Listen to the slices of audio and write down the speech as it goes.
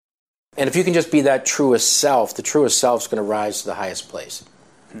And if you can just be that truest self, the truest self is going to rise to the highest place.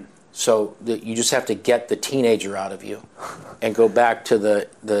 So you just have to get the teenager out of you and go back to the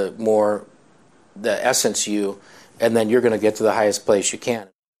essence you, and then you're going to get to the highest place you can.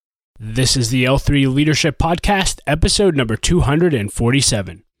 This is the L3 Leadership Podcast, episode number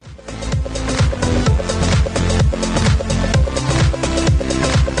 247.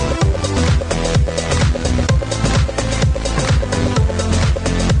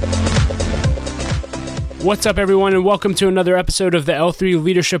 What's up, everyone, and welcome to another episode of the L3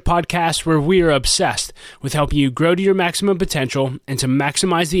 Leadership Podcast, where we are obsessed with helping you grow to your maximum potential and to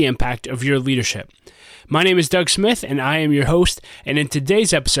maximize the impact of your leadership. My name is Doug Smith, and I am your host, and in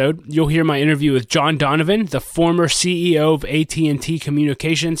today's episode, you'll hear my interview with John Donovan, the former CEO of AT&T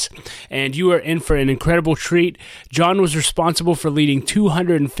Communications, and you are in for an incredible treat. John was responsible for leading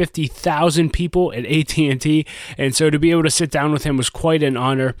 250,000 people at AT&T, and so to be able to sit down with him was quite an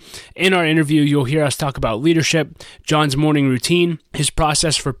honor. In our interview, you'll hear us talk about leadership, John's morning routine, his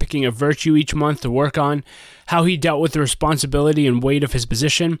process for picking a virtue each month to work on, how he dealt with the responsibility and weight of his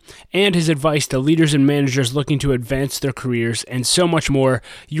position, and his advice to leaders and managers looking to advance their careers, and so much more.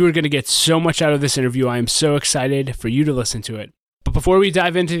 You are going to get so much out of this interview. I am so excited for you to listen to it. But before we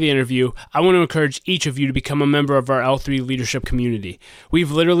dive into the interview, I want to encourage each of you to become a member of our L3 Leadership community. We've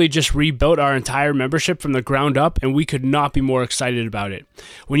literally just rebuilt our entire membership from the ground up, and we could not be more excited about it.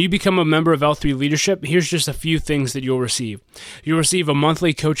 When you become a member of L3 Leadership, here's just a few things that you'll receive. You'll receive a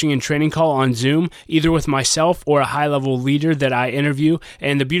monthly coaching and training call on Zoom, either with myself or a high-level leader that I interview.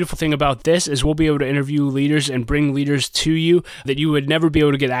 And the beautiful thing about this is we'll be able to interview leaders and bring leaders to you that you would never be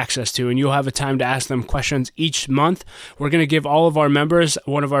able to get access to, and you'll have a time to ask them questions each month. We're going to give all of our members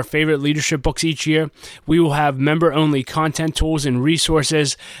one of our favorite leadership books each year. We will have member-only content tools and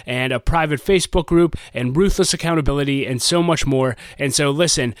resources, and a private Facebook group, and ruthless accountability, and so much more. And so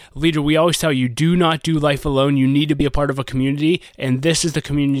listen, leader, we always tell you, do not do life alone. You need to be a part of a community, and this is the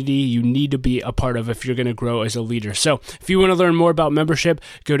community you need to be a part of if you're going to grow as a leader. So if you want to learn more about membership,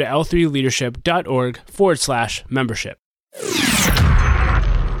 go to l3leadership.org/membership.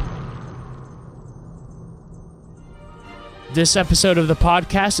 This episode of the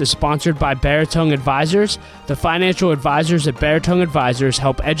podcast is sponsored by Baritone Advisors. The financial advisors at Baritone Advisors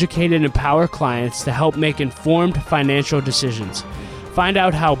help educate and empower clients to help make informed financial decisions. Find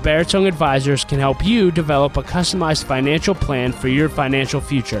out how Baritone Advisors can help you develop a customized financial plan for your financial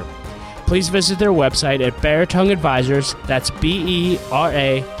future. Please visit their website at Baritone Advisors, that's BERATUNG,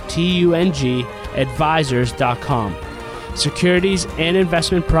 advisors.com. Securities and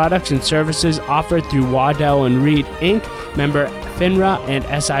investment products and services offered through Waddell & Reed, Inc., member FINRA and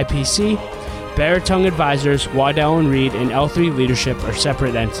SIPC. Baritone Advisors, Waddell & Reed, and L3 Leadership are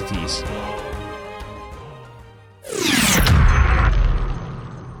separate entities.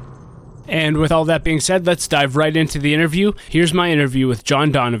 And with all that being said, let's dive right into the interview. Here's my interview with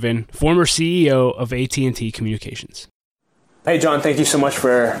John Donovan, former CEO of AT&T Communications. Hey, John, thank you so much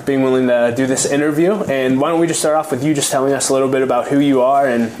for being willing to do this interview. And why don't we just start off with you just telling us a little bit about who you are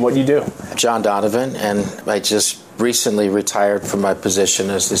and what you do. John Donovan, and I just recently retired from my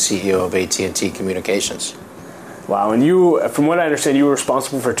position as the CEO of AT&T Communications. Wow, and you, from what I understand, you were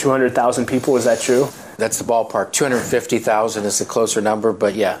responsible for 200,000 people. Is that true? That's the ballpark. 250,000 is the closer number,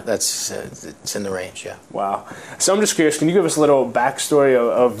 but yeah, it's in the range, yeah. Wow. So I'm just curious, can you give us a little backstory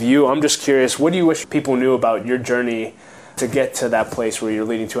of you? I'm just curious, what do you wish people knew about your journey to get to that place where you're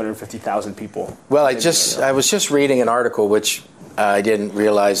leading 250,000 people? Well, I was just reading an article which I didn't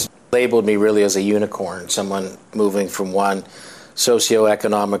realize labeled me really as a unicorn, someone moving from one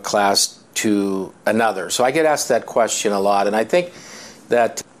socioeconomic class to another. So I get asked that question a lot, and I think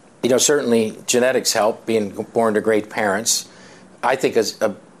that, certainly genetics help, being born to great parents. I think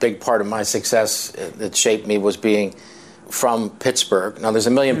a big part of my success that shaped me was being from Pittsburgh. Now, there's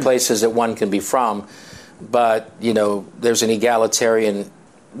a million places that one can be from, but, there's an egalitarian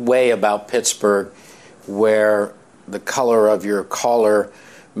way about Pittsburgh where the color of your collar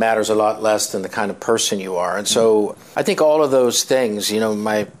matters a lot less than the kind of person you are. And so I think all of those things,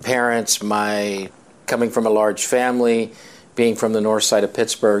 my parents, my coming from a large family, being from the north side of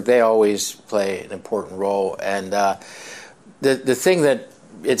Pittsburgh, they always play an important role. And the thing that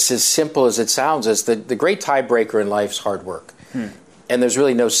it's as simple as it sounds is the great tiebreaker in life is hard work. And there's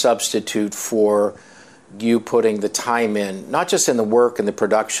really no substitute for you putting the time in, not just in the work and the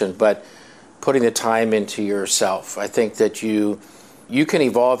production, but putting the time into yourself. I think that you can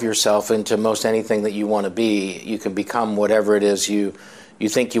evolve yourself into most anything that you want to be. You can become whatever it is you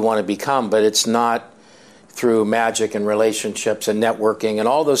think you want to become, but it's not through magic and relationships and networking and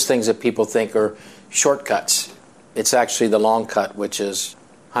all those things that people think are shortcuts. It's actually the long cut, which is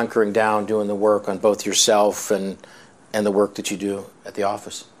hunkering down, doing the work on both yourself and the work that you do at the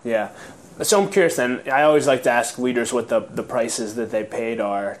office. Yeah. So I'm curious then, I always like to ask leaders what the prices that they paid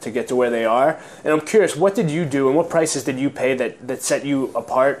are to get to where they are. And I'm curious, what did you do and what prices did you pay that set you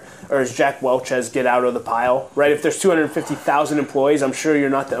apart? Or as Jack Welch says, get out of the pile, right? If there's 250,000 employees, I'm sure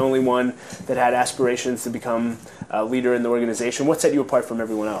you're not the only one that had aspirations to become a leader in the organization. What set you apart from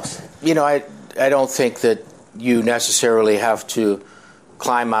everyone else? I don't think that you necessarily have to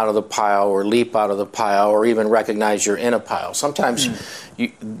climb out of the pile or leap out of the pile or even recognize you're in a pile. Sometimes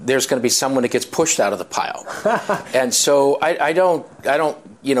there's going to be someone that gets pushed out of the pile. And so I don't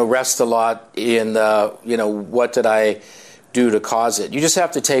rest a lot in what did I do to cause it. You just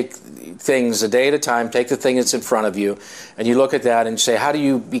have to take things a day at a time, take the thing that's in front of you, and you look at that and say, how do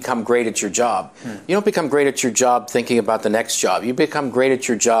you become great at your job? You don't become great at your job thinking about the next job. You become great at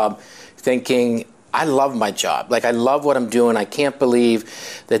your job thinking, I love my job. Like, I love what I'm doing. I can't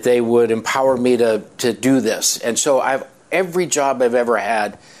believe that they would empower me to do this. And so every job I've ever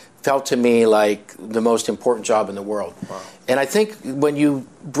had felt to me like the most important job in the world. Wow. And I think when you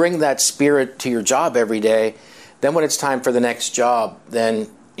bring that spirit to your job every day, then when it's time for the next job, then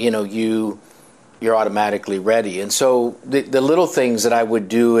you're automatically ready. And so the little things that I would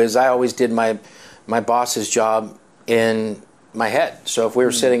do is I always did my boss's job in my head. So if we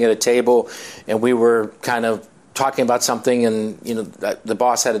were sitting at a table and we were kind of talking about something and the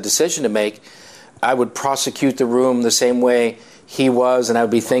boss had a decision to make, I would prosecute the room the same way he was, and I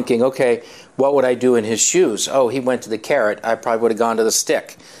would be thinking, okay, what would I do in his shoes? Oh, he went to the carrot. I probably would have gone to the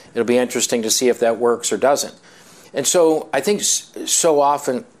stick. It'll be interesting to see if that works or doesn't. And so I think so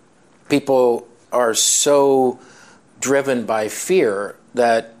often people are so driven by fear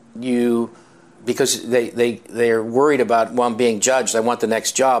that because they're worried about, well, I'm being judged. I want the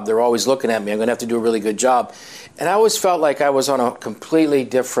next job. They're always looking at me. I'm going to have to do a really good job. And I always felt like I was on a completely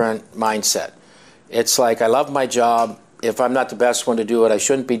different mindset. It's like, I love my job. If I'm not the best one to do it, I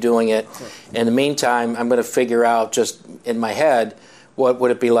shouldn't be doing it. In the meantime, I'm going to figure out just in my head, what would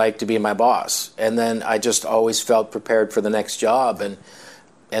it be like to be my boss? And then I just always felt prepared for the next job.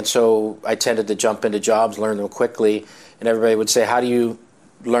 And so I tended to jump into jobs, learn them quickly. And everybody would say, how do you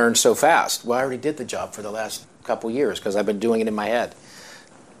learn so fast? Well, I already did the job for the last couple years because I've been doing it in my head.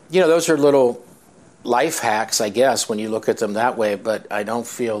 Those are little life hacks, I guess, when you look at them that way, but I don't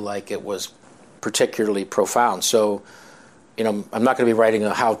feel like it was particularly profound. So, I'm not going to be writing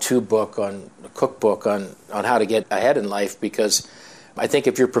a how-to book a cookbook on how to get ahead in life, because I think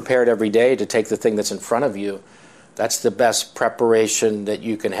if you're prepared every day to take the thing that's in front of you, that's the best preparation that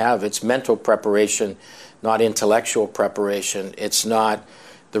you can have. It's mental preparation, not intellectual preparation. It's not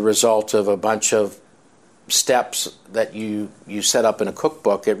the result of a bunch of steps that you set up in a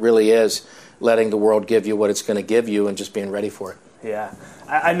cookbook. It really is letting the world give you what it's going to give you and just being ready for it. Yeah.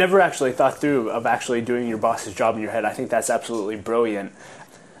 I never actually thought through of actually doing your boss's job in your head. I think that's absolutely brilliant.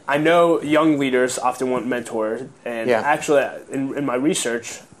 I know young leaders often want mentors, and actually in my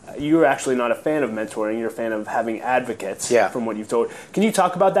research, you're actually not a fan of mentoring. You're a fan of having advocates, from what you've told. Can you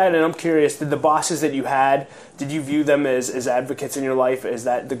talk about that? And I'm curious, did the bosses that you had, did you view them as advocates in your life? Is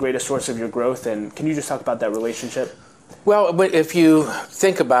that the greatest source of your growth? And can you just talk about that relationship? Well, but if you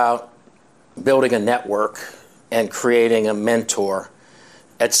think about building a network and creating a mentor,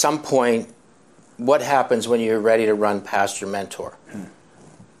 at some point, what happens when you're ready to run past your mentor?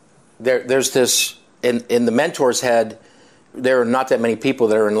 There's this, in the mentor's head, there are not that many people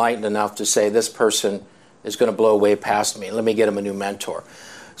that are enlightened enough to say, this person is going to blow way past me. Let me get him a new mentor.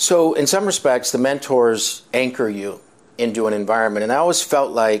 So in some respects, the mentors anchor you into an environment. And I always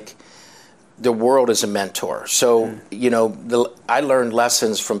felt like the world is a mentor. So, I learned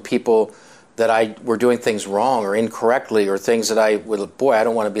lessons from people that were doing things wrong or incorrectly, or things that I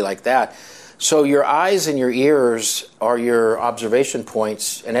don't want to be like that. So your eyes and your ears are your observation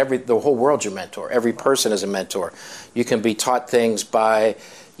points, and the whole world's your mentor. Every person is a mentor. You can be taught things by,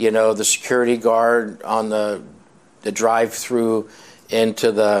 the security guard on the drive-through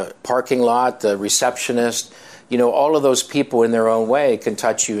into the parking lot, the receptionist. All of those people in their own way can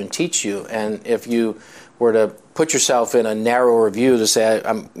touch you and teach you. And if you were to put yourself in a narrower view to say,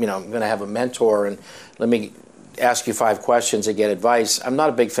 I'm going to have a mentor and let me ask you 5 questions and get advice, I'm not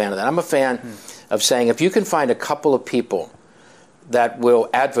a big fan of that. I'm a fan of saying, if you can find a couple of people that will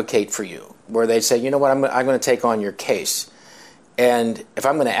advocate for you, where they say, you know what, I'm going to take on your case. And if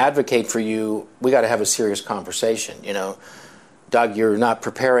I'm going to advocate for you, we got to have a serious conversation. Doug, you're not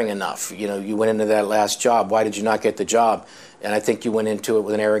preparing enough. You went into that last job. Why did you not get the job? And I think you went into it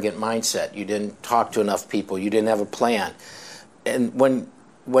with an arrogant mindset. You didn't talk to enough people. You didn't have a plan. And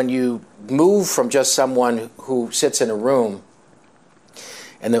when you move from just someone who sits in a room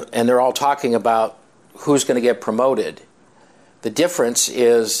and they're all talking about who's going to get promoted. The difference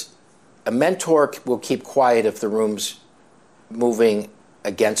is a mentor will keep quiet if the room's moving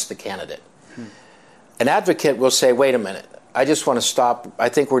against the candidate. An advocate will say, wait a minute, I just want to stop. I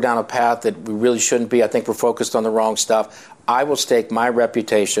think we're down a path that we really shouldn't be. I think we're focused on the wrong stuff. I will stake my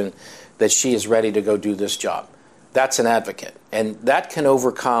reputation that she is ready to go do this job. That's an advocate. And that can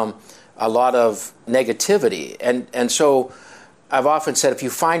overcome a lot of negativity. And so I've often said, if you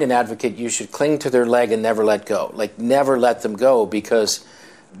find an advocate, you should cling to their leg and never let go. Like, never let them go, because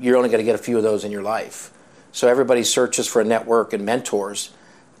you're only going to get a few of those in your life. So everybody searches for a network and mentors.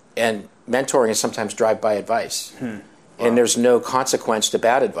 And mentoring is sometimes drive-by advice. Wow. And there's no consequence to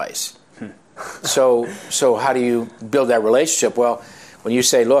bad advice. So how do you build that relationship? Well, when you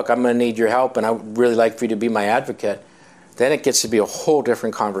say, look, I'm going to need your help, and I would really like for you to be my advocate, then it gets to be a whole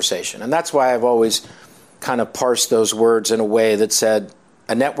different conversation. And that's why I've always kind of parsed those words in a way that said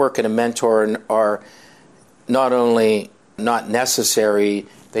a network and a mentor are not only not necessary,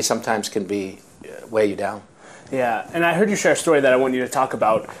 they sometimes can be weigh you down. Yeah, and I heard you share a story that I want you to talk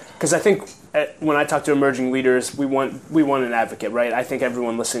about, because I think when I talk to emerging leaders, we want an advocate, right? I think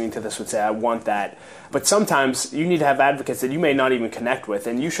everyone listening to this would say, I want that. But sometimes you need to have advocates that you may not even connect with.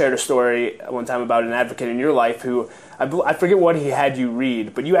 And you shared a story one time about an advocate in your life who, I forget what he had you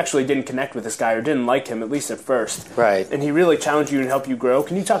read, but you actually didn't connect with this guy or didn't like him, at least at first. Right. And he really challenged you and helped you grow.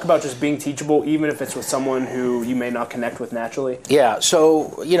 Can you talk about just being teachable, even if it's with someone who you may not connect with naturally? Yeah,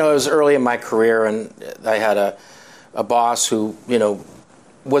 so, it was early in my career, and I had a boss who,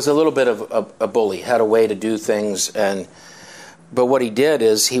 was a little bit of a bully, had a way to do things. But what he did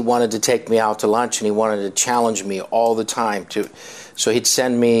is he wanted to take me out to lunch, and he wanted to challenge me all the time. So he'd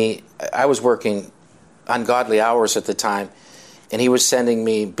send me, I was working ungodly hours at the time, and he was sending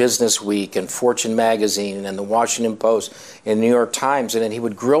me Business Week and Fortune Magazine and the Washington Post and New York Times, and then he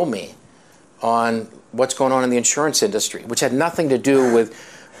would grill me on what's going on in the insurance industry, which had nothing to do with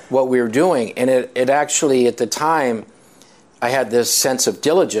what we were doing. And it actually, at the time, I had this sense of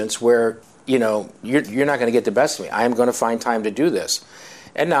diligence where, you're not going to get the best of me. I am going to find time to do this.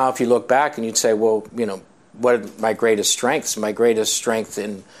 And now if you look back and you'd say, well, what are my greatest strengths? My greatest strength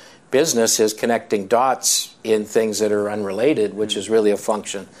in business is connecting dots in things that are unrelated, which is really a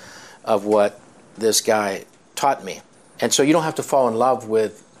function of what this guy taught me. And so you don't have to fall in love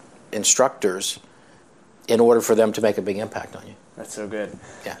with instructors in order for them to make a big impact on you. That's so good.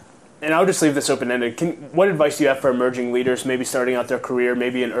 Yeah. And I'll just leave this open-ended. What advice do you have for emerging leaders, maybe starting out their career,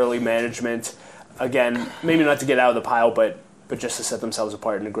 maybe in early management? Again, maybe not to get out of the pile, but just to set themselves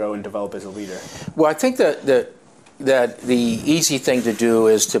apart and to grow and develop as a leader. Well, I think that the easy thing to do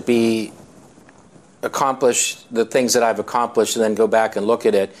is to accomplish the things that I've accomplished and then go back and look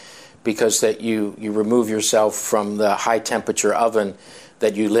at it, because that you remove yourself from the high-temperature oven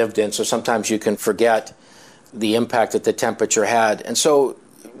that you lived in. So sometimes you can forget the impact that the temperature had. And so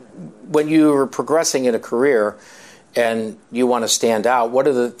when you are progressing in a career and you want to stand out, what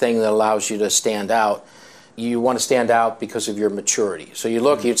are the things that allows you to stand out? You want to stand out because of your maturity. So you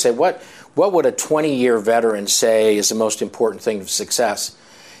look, you'd say, what would a 20-year veteran say is the most important thing of success?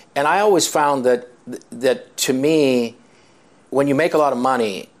 And I always found that to me, when you make a lot of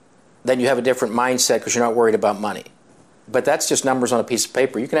money, then you have a different mindset because you're not worried about money. But that's just numbers on a piece of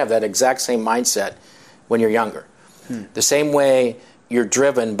paper. You can have that exact same mindset when you're younger. The same way you're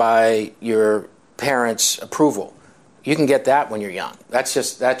driven by your parents' approval. You can get that when you're young. That's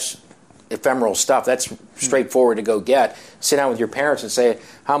ephemeral stuff. That's straightforward to go get. Sit down with your parents and say,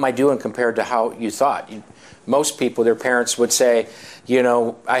 how am I doing compared to how you thought? Most people, their parents would say,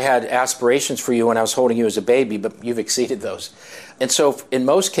 I had aspirations for you when I was holding you as a baby, but you've exceeded those. And so in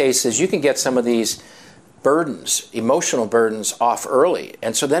most cases, you can get some of these burdens, emotional burdens, off early.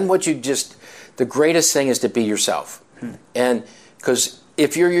 And so then the greatest thing is to be yourself. And because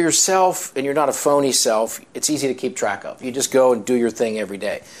if you're yourself and you're not a phony self, it's easy to keep track of. You just go and do your thing every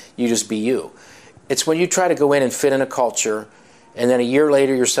day. You just be you. It's when you try to go in and fit in a culture, and then a year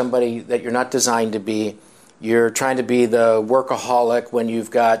later you're somebody that you're not designed to be. You're trying to be the workaholic when you've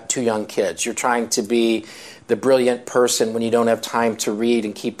got 2 young kids. You're trying to be the brilliant person when you don't have time to read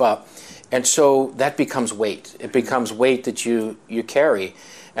and keep up. And so that becomes weight. It becomes weight that you carry.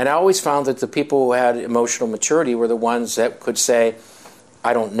 And I always found that the people who had emotional maturity were the ones that could say,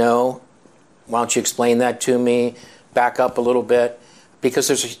 I don't know. Why don't you explain that to me? Back up a little bit.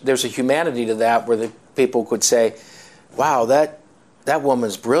 Because there's a humanity to that where the people could say, wow, that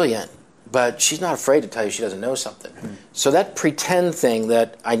woman's brilliant, but she's not afraid to tell you she doesn't know something. So that pretend thing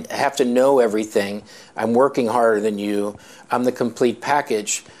that I have to know everything, I'm working harder than you, I'm the complete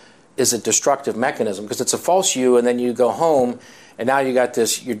package, is a destructive mechanism because it's a false you, and then you go home And now you got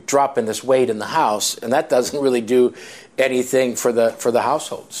this, you're dropping this weight in the house, and that doesn't really do anything for the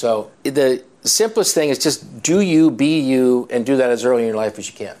household. So the simplest thing is just do you, be you, and do that as early in your life as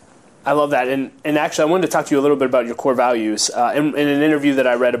you can. I love that. And actually, I wanted to talk to you a little bit about your core values. In an interview that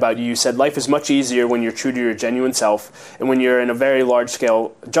I read about you, you said life is much easier when you're true to your genuine self. And when you're in a very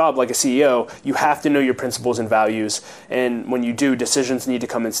large-scale job like a CEO, you have to know your principles and values. And when you do, decisions need to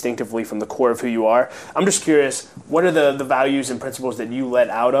come instinctively from the core of who you are. I'm just curious, what are the values and principles that you let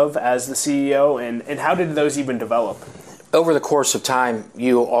out of as the CEO, and how did those even develop? Over the course of time,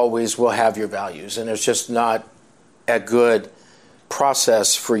 you always will have your values, and there's just not a good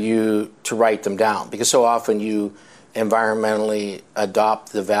process for you to write them down, because so often you environmentally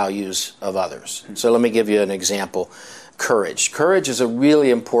adopt the values of others. So let me give you an example. Courage. Courage is a really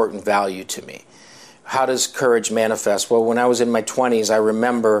important value to me. How does courage manifest? Well, when I was in my 20s, I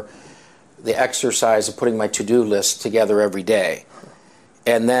remember the exercise of putting my to-do list together every day.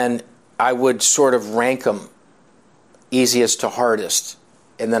 And then I would sort of rank them easiest to hardest.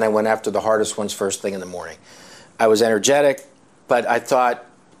 And then I went after the hardest ones first thing in the morning. I was energetic, but I thought,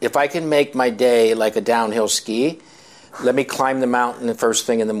 if I can make my day like a downhill ski, let me climb the mountain the first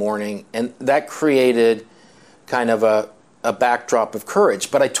thing in the morning. And that created kind of a backdrop of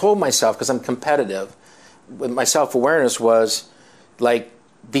courage. But I told myself, because I'm competitive, my self-awareness was like,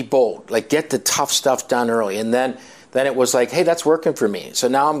 be bold, like get the tough stuff done early. And then it was like, hey, that's working for me. So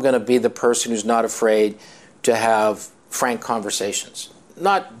now I'm going to be the person who's not afraid to have frank conversations.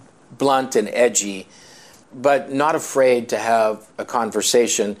 Not blunt and edgy, but not afraid to have a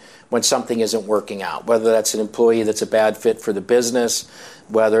conversation when something isn't working out, whether that's an employee that's a bad fit for the business,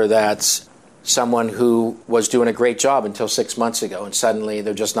 whether that's someone who was doing a great job until 6 months ago and suddenly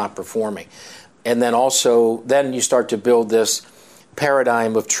they're just not performing. And then also, then you start to build this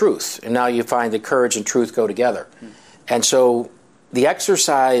paradigm of truth, and now you find that courage and truth go together. And so the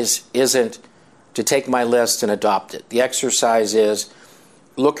exercise isn't to take my list and adopt it. The exercise is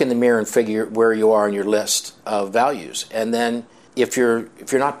look in the mirror and figure where you are on your list of values. And then if you're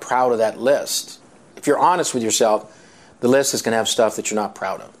not proud of that list, if you're honest with yourself, the list is going to have stuff that you're not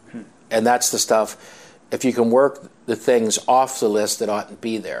proud of. And that's the stuff, if you can work the things off the list that oughtn't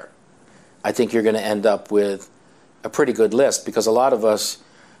be there, I think you're going to end up with a pretty good list, because a lot of us,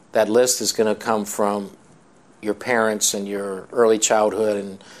 that list is going to come from your parents and your early childhood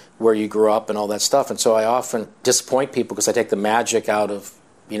and where you grew up and all that stuff. And so I often disappoint people because I take the magic out of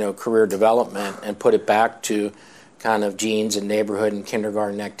career development and put it back to kind of genes and neighborhood and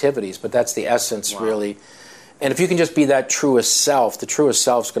kindergarten activities. But that's the essence, really. And if you can just be that truest self, the truest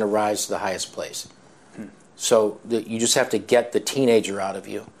self's going to rise to the highest place. So you just have to get the teenager out of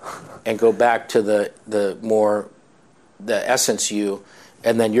you and go back to the essence you,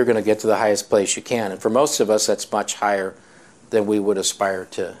 and then you're going to get to the highest place you can. And for most of us, that's much higher than we would aspire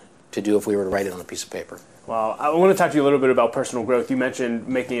to do if we were to write it on a piece of paper. Well, I want to talk to you a little bit about personal growth. You mentioned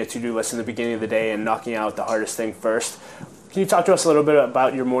making a to-do list in the beginning of the day and knocking out the hardest thing first. Can you talk to us a little bit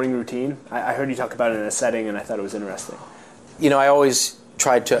about your morning routine? I heard you talk about it in a setting, and I thought it was interesting. I always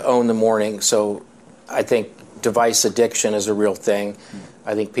tried to own the morning, so I think device addiction is a real thing.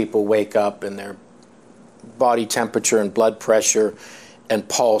 I think people wake up and their body temperature and blood pressure and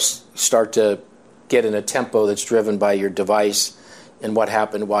pulse start to get in a tempo that's driven by your device and what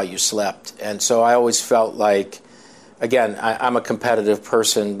happened while you slept. And so I always felt like, again, I'm a competitive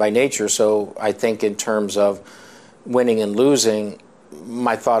person by nature, so I think in terms of winning and losing,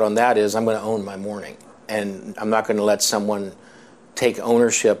 my thought on that is I'm going to own my morning. And I'm not going to let someone take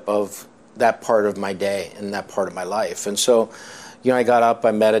ownership of that part of my day and that part of my life. And so, I got up,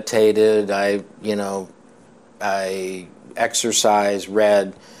 I meditated, I exercised,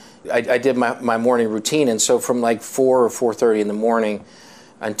 read. I did my morning routine, and so from like 4 or 4:30 in the morning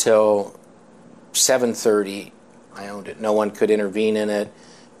until 7:30, I owned it. No one could intervene in it.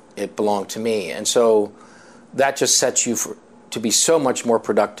 It belonged to me. And so that just sets you to be so much more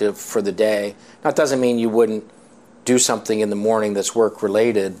productive for the day. Now, it doesn't mean you wouldn't do something in the morning that's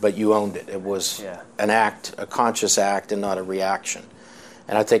work-related, but you owned it. It was an act, a conscious act, and not a reaction.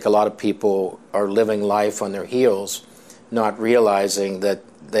 And I think a lot of people are living life on their heels, not realizing that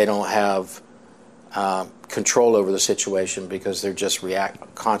they don't have control over the situation because they're just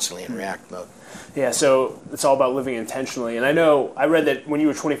constantly in react mode. Yeah, so it's all about living intentionally. And I read that when you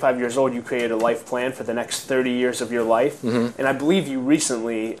were 25 years old, you created a life plan for the next 30 years of your life. Mm-hmm. And I believe you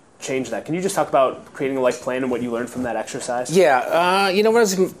recently changed that. Can you just talk about creating a life plan and what you learned from that exercise? Yeah, when I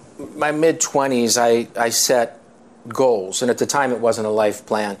was in my mid-20s, I set goals. And at the time, it wasn't a life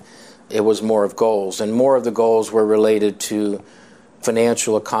plan. It was more of goals. And more of the goals were related to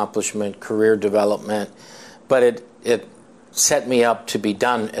financial accomplishment, career development. But set me up to be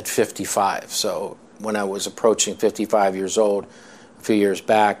done at 55. So when I was approaching 55 years old, a few years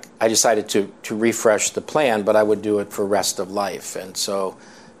back, I decided to refresh the plan, but I would do it for rest of life. And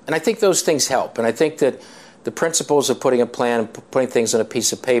I think those things help. And I think that the principles of putting a plan, putting things on a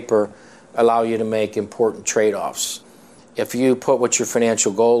piece of paper, allow you to make important trade-offs. If you put what your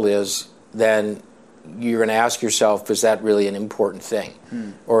financial goal is, then you're going to ask yourself, is that really an important thing?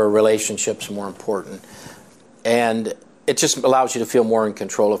 Or a relationship's more important? And it just allows you to feel more in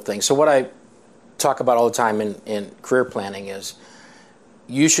control of things. So what I talk about all the time in career planning is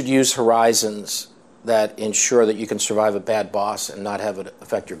you should use horizons that ensure that you can survive a bad boss and not have it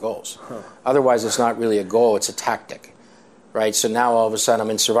affect your goals. Otherwise, it's not really a goal, it's a tactic, right? So now all of a sudden I'm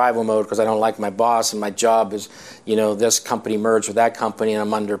in survival mode because I don't like my boss and my job is, this company merged with that company and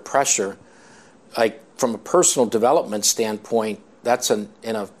I'm under pressure. Like from a personal development standpoint, that's in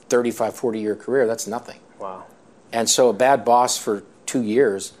a 35, 40-year career, that's nothing. Wow. And so a bad boss for 2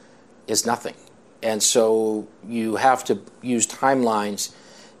 years is nothing. And so you have to use timelines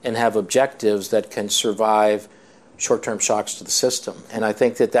and have objectives that can survive short-term shocks to the system. And I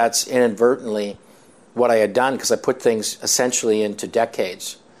think that that's inadvertently what I had done because I put things essentially into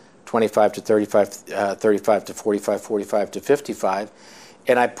decades, 25 to 35, 35 to 45, 45 to 55.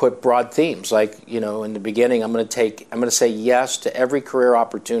 And I put broad themes like, in the beginning, I'm going to say yes to every career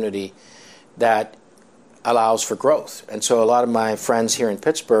opportunity that allows for growth. And so a lot of my friends here in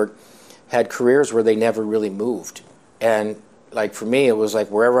Pittsburgh had careers where they never really moved. And like for me, it was like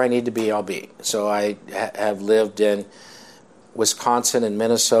wherever I need to be, I'll be. So I have lived in Wisconsin and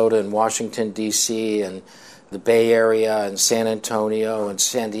Minnesota and Washington, D.C. and the Bay Area and San Antonio and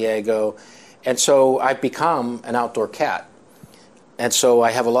San Diego. And so I've become an outdoor cat. And so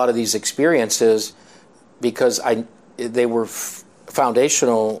I have a lot of these experiences because they were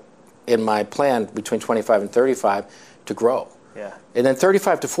foundational in my plan between 25 and 35 to grow. Yeah. And then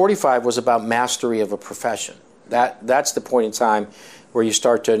 35 to 45 was about mastery of a profession. That's the point in time where you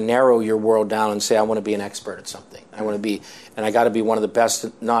start to narrow your world down and say, I want to be an expert at something. I want to be, and I got to be one of the best,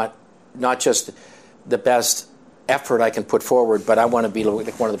 not just the best effort I can put forward, but I want to be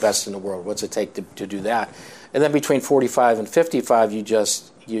like one of the best in the world. What's it take to do that? And then between 45 and 55, you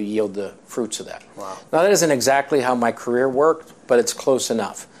yield the fruits of that. Wow. Now, that isn't exactly how my career worked, but it's close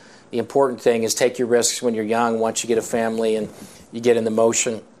enough. The important thing is take your risks when you're young. Once you get a family and you get in the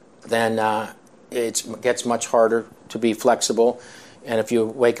motion, then it gets much harder to be flexible. And if you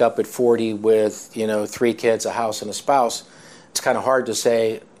wake up at 40 with 3 kids, a house, and a spouse, it's kind of hard to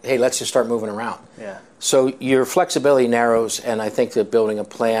say, hey, let's just start moving around. Yeah. So your flexibility narrows, and I think that building a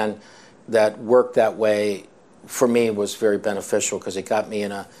plan that worked that way for me was very beneficial because it got me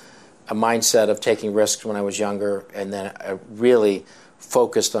in a mindset of taking risks when I was younger, and then I really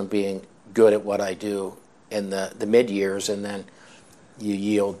focused on being good at what I do in the mid-years, and then you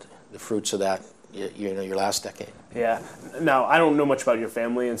yield the fruits of that your last decade. Yeah. Now, I don't know much about your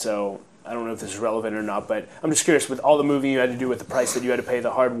family, and so I don't know if this is relevant or not, but I'm just curious, with all the moving you had to do, with the price that you had to pay,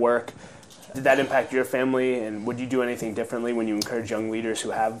 the hard work, did that impact your family, and would you do anything differently when you encourage young leaders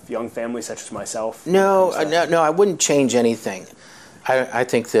who have young families, such as myself? No, I wouldn't change anything. I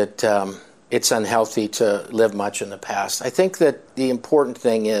think that it's unhealthy to live much in the past. I think that the important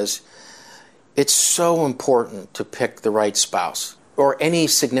thing is it's so important to pick the right spouse or any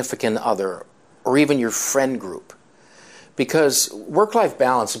significant other or even your friend group, because work-life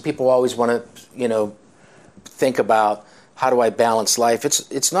balance, and people always want to think about how do I balance life.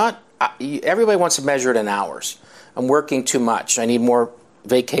 It's not. Everybody wants to measure it in hours. I'm working too much. I need more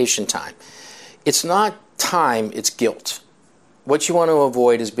vacation time. It's not time, it's guilt. What you want to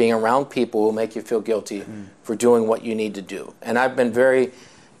avoid is being around people who make you feel guilty for doing what you need to do. And I've been very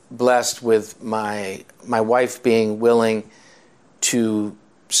blessed with my wife being willing to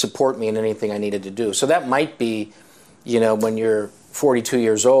support me in anything I needed to do. So that might be, when you're 42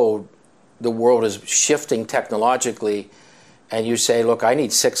 years old, the world is shifting technologically, and you say, look, I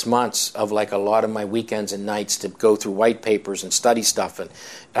need 6 months of like a lot of my weekends and nights to go through white papers and study stuff, and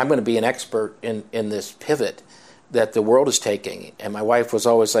I'm going to be an expert in this pivot that the world is taking. And my wife was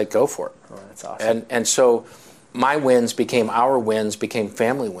always like, go for it. Oh, that's awesome. And so my wins became our wins, became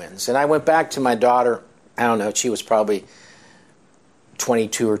family wins. And I went back to my daughter, I don't know, she was probably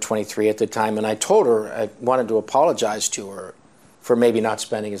 22 or 23 at the time, and I told her I wanted to apologize to her for maybe not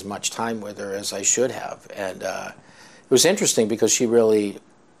spending as much time with her as I should have. And it was interesting because she really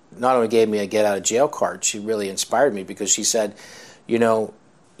not only gave me a get-out-of-jail card, she really inspired me because she said,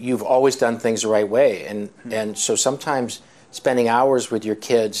 you've always done things the right way. And so sometimes spending hours with your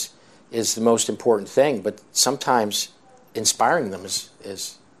kids is the most important thing, but sometimes inspiring them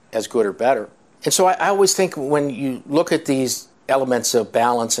is as good or better. And so I always think when you look at these elements of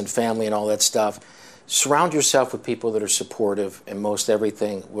balance and family and all that stuff, surround yourself with people that are supportive, and most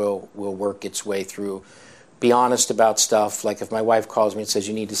everything will work its way through. Be honest about stuff. Like if my wife calls me and says,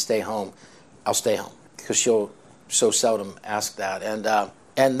 you need to stay home, I'll stay home, because she'll so seldom ask that.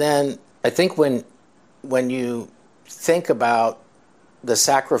 And then I think when you think about the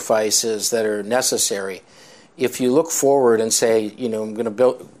sacrifices that are necessary, if you look forward and say, I'm going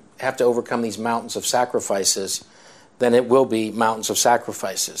to have to overcome these mountains of sacrifices, then it will be mountains of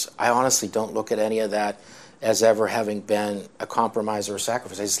sacrifices. I honestly don't look at any of that as ever having been a compromise or a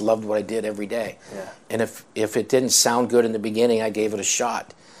sacrifice. I just loved what I did every day. Yeah. And if it didn't sound good in the beginning, I gave it a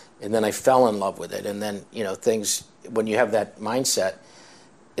shot. And then I fell in love with it. And then, things, when you have that mindset,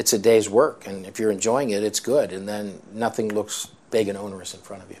 it's a day's work. And if you're enjoying it, it's good. And then nothing looks big and onerous in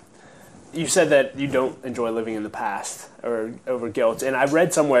front of you. You said that you don't enjoy living in the past or over guilt. And I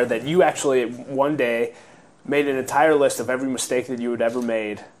read somewhere that you actually one day made an entire list of every mistake that you had ever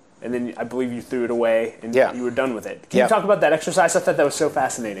made, and then I believe you threw it away and you were done with it. Can you talk about that exercise? I thought that was so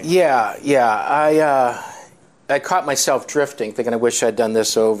fascinating. Yeah. I caught myself drifting, thinking I wish I'd done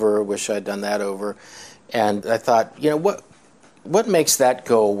this over, wish I'd done that over. And I thought, what makes that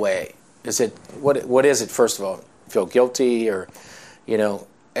go away? What is it, first of all? Feel guilty or,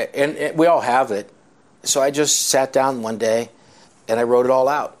 and we all have it. So I just sat down one day and I wrote it all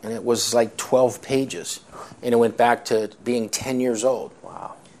out. And it was like 12 pages. And it went back to being 10 years old.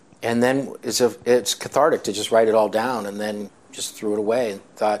 Wow. And then it's cathartic to just write it all down, and then just threw it away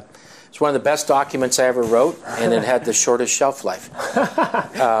and thought, it's one of the best documents I ever wrote, and it had the shortest shelf life.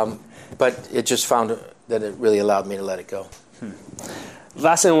 But it just found that it really allowed me to let it go.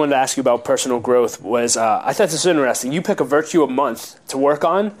 Last thing I wanted to ask you about personal growth was, I thought this was interesting. You pick a virtue a month to work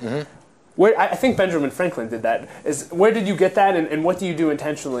on. Mm-hmm. Where I think Benjamin Franklin did that. Where did you get that, and what do you do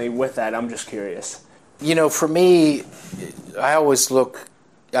intentionally with that? I'm just curious. For me,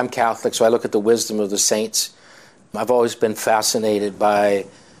 I'm Catholic, so I look at the wisdom of the saints. I've always been fascinated by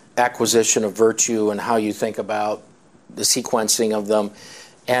acquisition of virtue and how you think about the sequencing of them.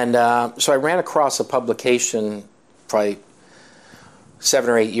 And so I ran across a publication probably 7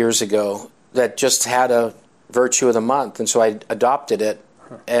 or 8 years ago that just had a virtue of the month. And so I adopted it,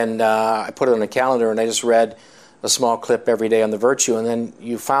 and I put it on a calendar, and I just read a small clip every day on the virtue. And then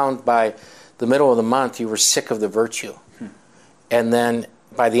you found by the middle of the month, you were sick of the virtue. And then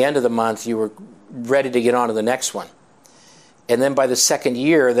by the end of the month, you were ready to get on to the next one. And then by the second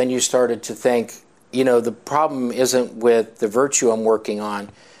year, then you started to think, the problem isn't with the virtue I'm working on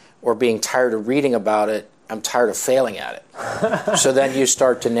or being tired of reading about it. I'm tired of failing at it. So then you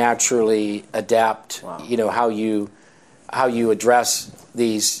start to naturally adapt, wow. How you address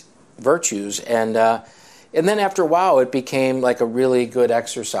these virtues. And then after a while, it became like a really good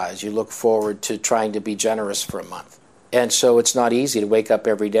exercise. You look forward to trying to be generous for a month. And so it's not easy to wake up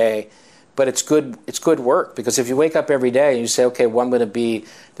every day, but it's good work, because if you wake up every day and you say, okay, well, I'm going to be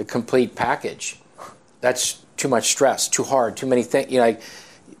the complete package, that's too much stress, too hard, too many things.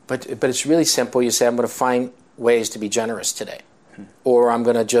 But it's really simple. You say, I'm going to find ways to be generous today. Or I'm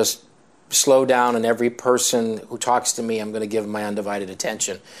going to just slow down, and every person who talks to me, I'm going to give my undivided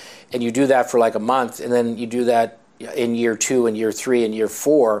attention. And you do that for like a month, and then you do that in year 2 and year 3 and year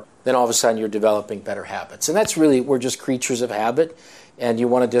 4, then all of a sudden you're developing better habits. And that's really, we're just creatures of habit, and you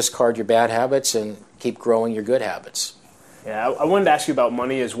want to discard your bad habits and keep growing your good habits. Yeah, I wanted to ask you about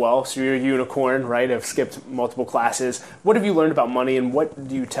money as well. So you're a unicorn, right? I've skipped multiple classes. What have you learned about money, and what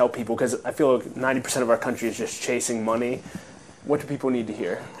do you tell people? Because I feel like 90% of our country is just chasing money. What do people need to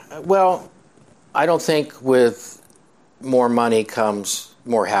hear? Well, I don't think with more money comes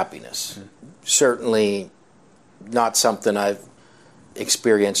more happiness. Mm-hmm. Certainly not something I've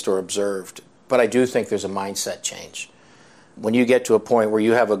experienced or observed. But I do think there's a mindset change. When you get to a point where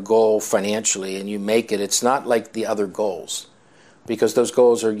you have a goal financially and you make it, it's not like the other goals, because those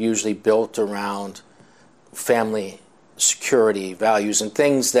goals are usually built around family, security, values, and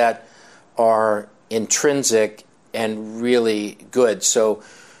things that are intrinsic and really good. So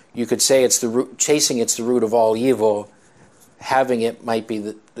you could say it's the root, chasing it's the root of all evil. Having it might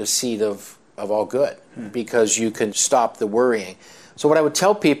be the seed of all good, because you can stop the worrying. So what I would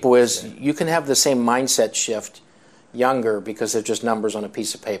tell people is you can have the same mindset shift younger, because they're just numbers on a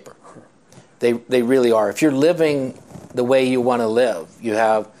piece of paper. They really are. If you're living the way you want to live, you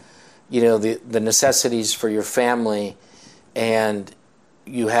have, the necessities for your family, and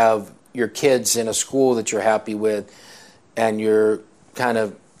you have your kids in a school that you're happy with, and you're kind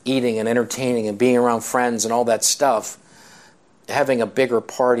of eating and entertaining and being around friends and all that stuff, having a bigger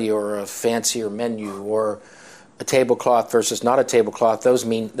party or a fancier menu or a tablecloth versus not a tablecloth, those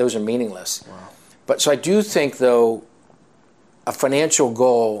are meaningless. Wow. But so I do think, though, a financial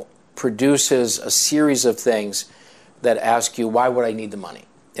goal produces a series of things that ask you, why would I need the money?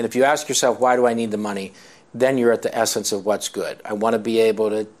 And if you ask yourself, why do I need the money? Then you're at the essence of what's good. I want to be able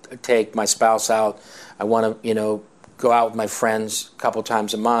to take my spouse out. I want to, go out with my friends a couple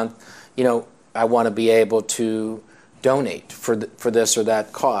times a month. I want to be able to donate for this or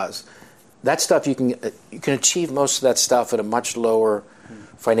that cause. That stuff you can achieve most of that stuff at a much lower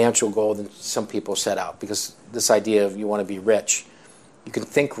financial goal than some people set out, because this idea of you want to be rich. You can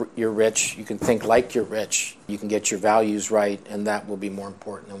think you're rich, you can think like you're rich, you can get your values right, and that will be more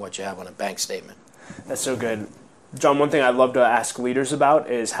important than what you have on a bank statement. That's so good. John, one thing I'd love to ask leaders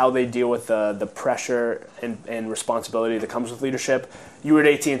about is how they deal with the pressure and responsibility that comes with leadership. You were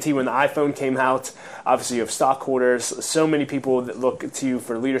at AT&T when the iPhone came out. Obviously, you have stockholders, so many people that look to you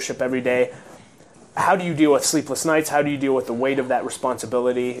for leadership every day. How do you deal with sleepless nights? How do you deal with the weight of that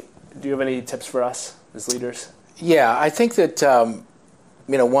responsibility? Do you have any tips for us as leaders? Yeah, I think that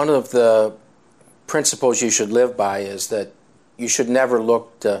one of the principles you should live by is that you should never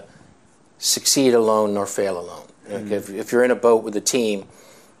look to succeed alone nor fail alone. Mm-hmm. If you're in a boat with a team,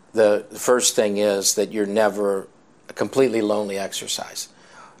 the first thing is that you're never a completely lonely exercise.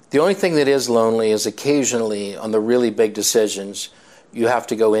 The only thing that is lonely is occasionally on the really big decisions, you have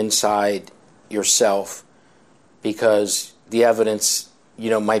to go inside yourself because the evidence,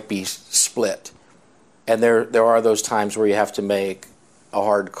 might be split. And there are those times where you have to make a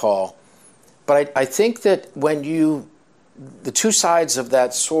hard call. But I think that the two sides of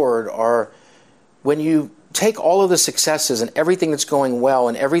that sword are when you take all of the successes and everything that's going well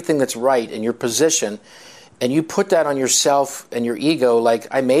and everything that's right in your position, and you put that on yourself and your ego, like,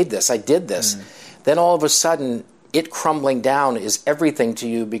 I made this, I did this, then all of a sudden it crumbling down is everything to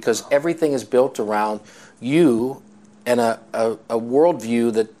you, because everything is built around you and a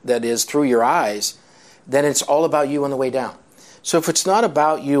worldview that is through your eyes. Then it's all about you on the way down. So if it's not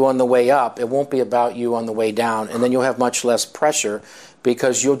about you on the way up, it won't be about you on the way down, and then you'll have much less pressure,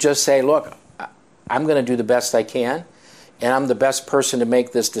 because you'll just say, look, I'm going to do the best I can, and I'm the best person to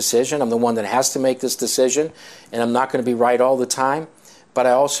make this decision. I'm the one that has to make this decision, and I'm not going to be right all the time, but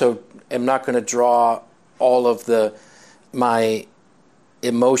I also am not going to draw all of my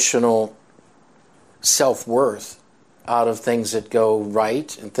emotional self-worth out of things that go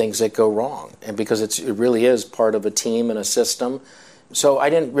right and things that go wrong, and because it really is part of a team and a system. So I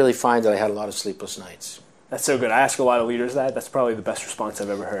didn't really find that I had a lot of sleepless nights. That's so good. I ask a lot of leaders that. That's probably the best response I've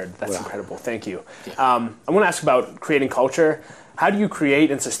ever heard. That's incredible. Thank you. Yeah. I want to ask about creating culture. How do you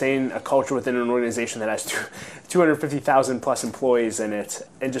create and sustain a culture within an organization that has 250,000 plus employees in it,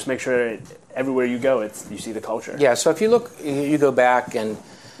 and just make sure everywhere you go, you see the culture? Yeah. So if you go back and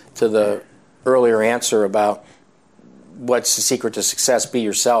to the earlier answer about what's the secret to success, be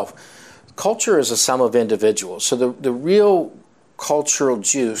yourself. Culture is a sum of individuals. So the real cultural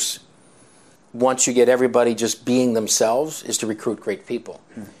juice, once you get everybody just being themselves, is to recruit great people.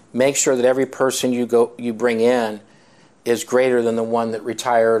 Make sure that every person you bring in is greater than the one that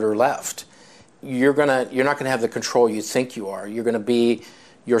retired or left. You're not gonna have the control you think you are. You're gonna be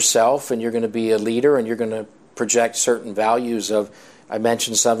yourself, and you're gonna be a leader, and you're gonna project certain values of, I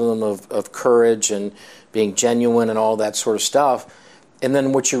mentioned some of them, of courage and being genuine and all that sort of stuff. And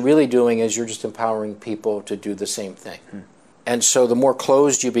then what you're really doing is you're just empowering people to do the same thing. And so the more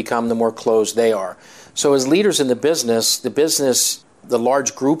closed you become, the more closed they are. So as leaders in the business, the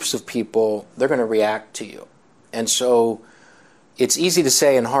large groups of people, they're going to react to you. And so it's easy to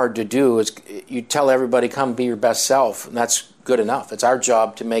say and hard to do. Is you tell everybody, come be your best self, and that's good enough. It's our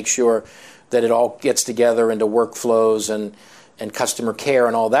job to make sure that it all gets together into workflows and customer care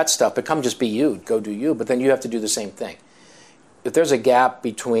and all that stuff. But come just be you, go do you. But then you have to do the same thing. If there's a gap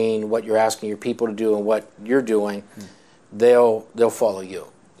between what you're asking your people to do and what you're doing, they'll follow you.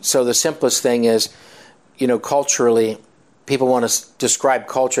 So the simplest thing is, culturally, people want to describe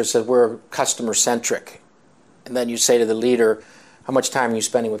culture as we're customer centric, and then you say to the leader, how much time are you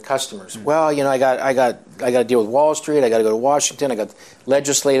spending with customers? Well, I got to deal with Wall Street. I got to go to Washington. I got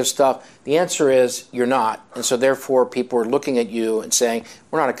legislative stuff. The answer is you're not, and so therefore people are looking at you and saying,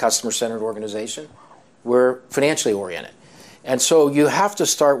 we're not a customer-centered organization. We're financially oriented. And so you have to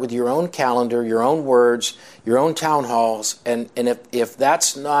start with your own calendar, your own words, your own town halls, and if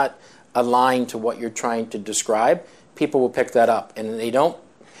that's not aligned to what you're trying to describe, people will pick that up, and they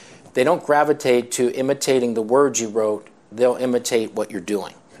don't gravitate to imitating the words you wrote. They'll imitate what you're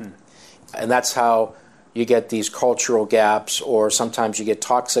doing. And that's how you get these cultural gaps, or sometimes you get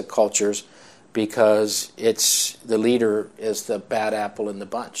toxic cultures, because it's the leader is the bad apple in the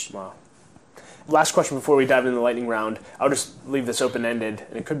bunch. Wow. Last question before we dive into the lightning round. I'll just leave this open-ended,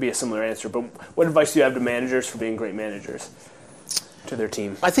 and it could be a similar answer, but what advice do you have to managers for being great managers to their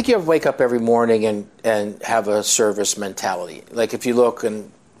team? I think you have to wake up every morning and have a service mentality. Like if you look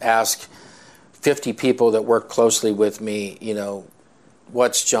and ask 50 people that work closely with me,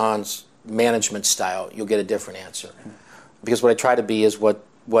 what's John's management style, you'll get a different answer. Because what I try to be is what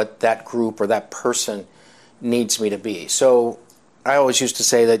that group or that person needs me to be. So I always used to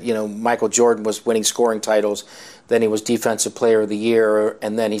say that, Michael Jordan was winning scoring titles, then he was Defensive Player of the Year,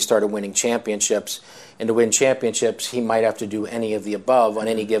 and then he started winning championships. And to win championships, he might have to do any of the above on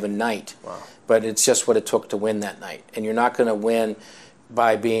any given night. Wow. But it's just what it took to win that night. And you're not going to win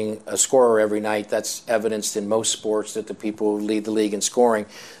by being a scorer every night. That's evidenced in most sports that the people who lead the league in scoring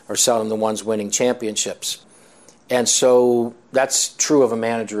are seldom the ones winning championships. And so that's true of a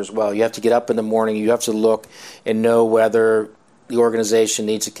manager as well. You have to get up in the morning, you have to look and know whether the organization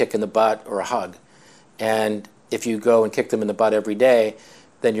needs a kick in the butt or a hug. And if you go and kick them in the butt every day,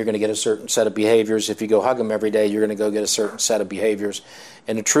 then you're going to get a certain set of behaviors. If you go hug them every day, you're going to go get a certain set of behaviors.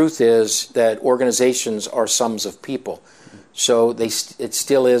 And the truth is that organizations are sums of people. So it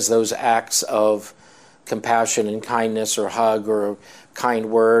still is those acts of compassion and kindness or hug or a kind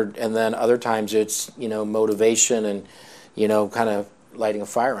word, and then other times it's, motivation and, kind of lighting a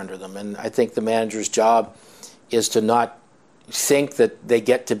fire under them. And I think the manager's job is to not think that they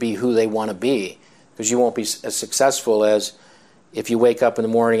get to be who they want to be, because you won't be as successful as if you wake up in the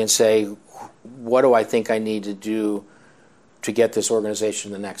morning and say, what do I think I need to do to get this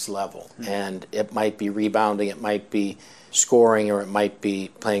organization to the next level? Mm-hmm. And it might be rebounding, it might be scoring, or it might be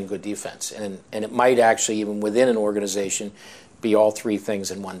playing good defense. And it might actually, even within an organization, be all three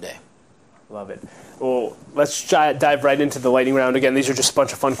things in one day. Love it. Well, let's dive right into the lightning round. Again, these are just a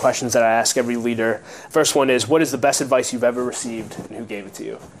bunch of fun questions that I ask every leader. First one is, what is the best advice you've ever received, and who gave it to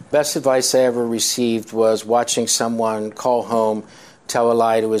you? Best advice I ever received was watching someone call home, tell a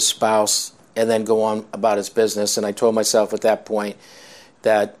lie to his spouse, and then go on about his business. And I told myself at that point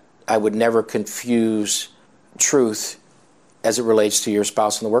that I would never confuse truth as it relates to your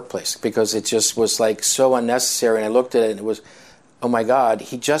spouse in the workplace, because it just was like so unnecessary. And I looked at it and it was, oh my God,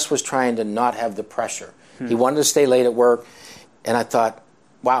 he just was trying to not have the pressure. He wanted to stay late at work. And I thought,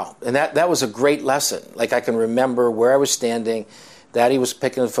 wow. And that was a great lesson. Like, I can remember where I was standing, that he was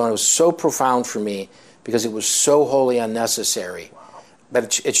picking the phone. It was so profound for me because it was so wholly unnecessary. Wow.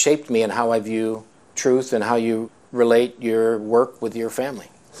 But it shaped me in how I view truth and how you relate your work with your family.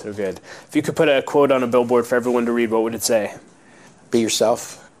 So good. If you could put a quote on a billboard for everyone to read, what would it say? Be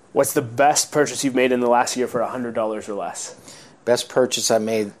yourself. What's the best purchase you've made in the last year for $100 or less? Best purchase I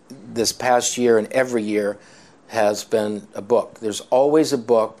made this past year and every year has been a book. There's always a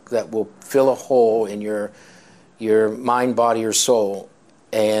book that will fill a hole in your mind, body, or soul,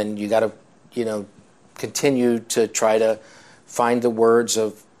 and you got to, continue to try to find the words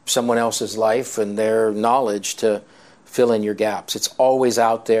of someone else's life and their knowledge to fill in your gaps. It's always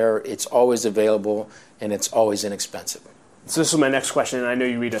out there, it's always available, and it's always inexpensive. So this is my next question, and I know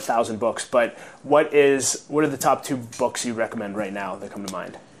you read 1,000 books, but what are the top 2 books you recommend right now that come to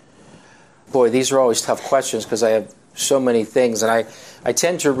mind? Boy, these are always tough questions because I have so many things, and I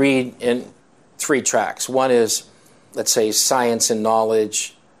tend to read in 3 tracks. One is, let's say, science and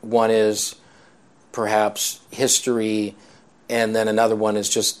knowledge. One is perhaps history, and then another one is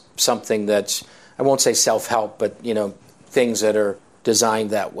just something that's, I won't say self-help, but things that are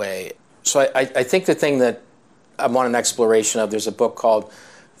designed that way. So I think the thing that I'm on an exploration of, there's a book called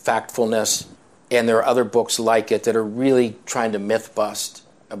Factfulness, and there are other books like it that are really trying to myth bust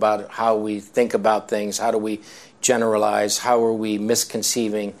about how we think about things, how do we generalize, how are we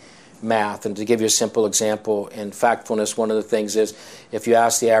misconceiving math. And to give you a simple example, in Factfulness, one of the things is, if you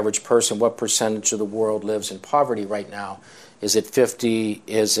ask the average person what percentage of the world lives in poverty right now, is it 50,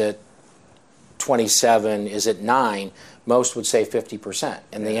 is it 27, is it 9? Most would say 50%,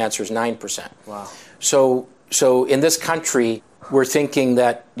 and the answer is 9%. Wow. So in this country, we're thinking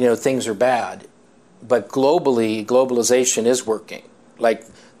that things are bad, but globalization is working. Like,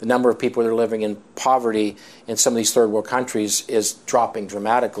 the number of people that are living in poverty in some of these third world countries is dropping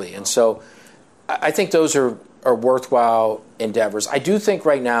dramatically. And so I think those are worthwhile endeavors. I do think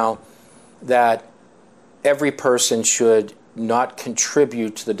right now that every person should not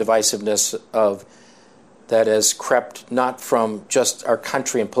contribute to the divisiveness that has crept not from just our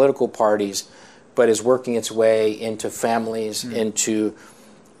country and political parties, but is working its way into families, into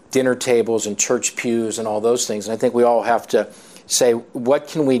dinner tables and church pews and all those things. And I think we all have to say, what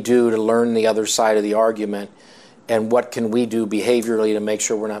can we do to learn the other side of the argument, and what can we do behaviorally to make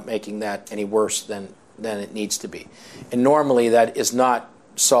sure we're not making that any worse than it needs to be. And normally that is not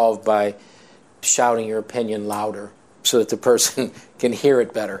solved by shouting your opinion louder so that the person can hear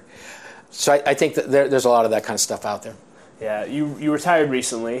it better. So I think that there's a lot of that kind of stuff out there. Yeah, you retired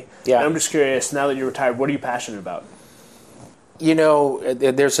recently. Yeah. And I'm just curious, now that you're retired, what are you passionate about?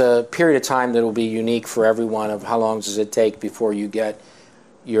 There's a period of time that will be unique for everyone of how long does it take before you get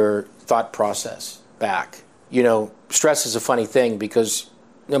your thought process back. Stress is a funny thing because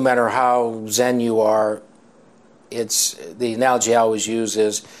no matter how zen you are, it's the analogy I always use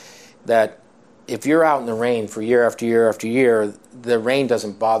is that if you're out in the rain for year after year after year, the rain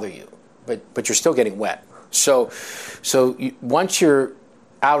doesn't bother you, but you're still getting wet. So once you're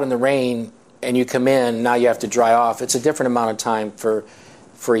out in the rain and you come in, now you have to dry off. It's a different amount of time for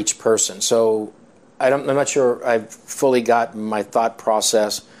each person. So I'm not sure I've fully got my thought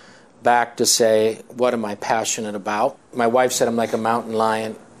process back to say, what am I passionate about? My wife said I'm like a mountain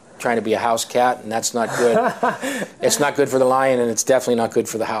lion trying to be a house cat, and that's not good. It's not good for the lion, and it's definitely not good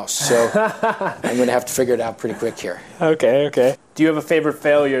for the house. So I'm going to have to figure it out pretty quick here. Okay. Do you have a favorite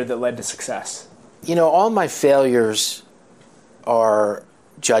failure that led to success? All my failures are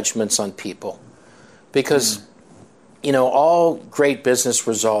judgments on people because, all great business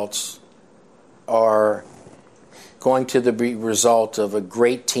results are going to be result of a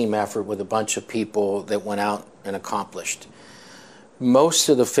great team effort with a bunch of people that went out and accomplished. Most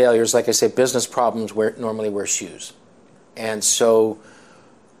of the failures, like I say, business problems normally wear shoes. And so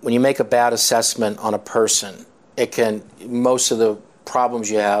when you make a bad assessment on a person, most of the problems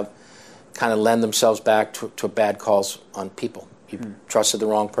you have kind of lend themselves back to bad calls on people. You trusted the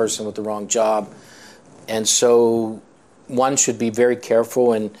wrong person with the wrong job. And so one should be very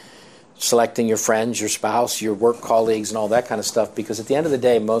careful in selecting your friends, your spouse, your work colleagues, and all that kind of stuff, because at the end of the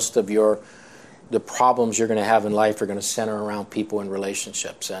day, most of the problems you're going to have in life are going to center around people and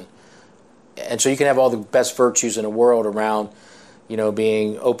relationships. And so you can have all the best virtues in the world around,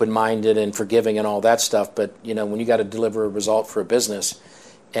 being open-minded and forgiving and all that stuff, but, when you got to deliver a result for a business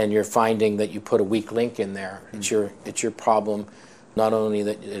and you're finding that you put a weak link in there, it's your problem, not only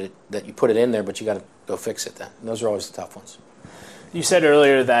that you put it in there, but you got to go fix it then. And those are always the tough ones. You said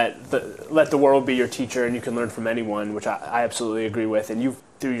earlier that let the world be your teacher and you can learn from anyone, which I absolutely agree with. And you've,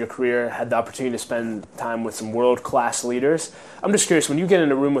 through your career, had the opportunity to spend time with some world-class leaders. I'm just curious, when you get in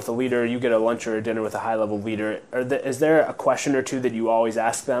a room with a leader, you get a lunch or a dinner with a high-level leader, is there a question or two that you always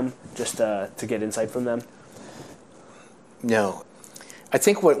ask them just to get insight from them? No. I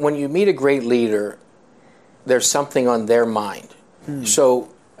think when you meet a great leader, there's something on their mind. So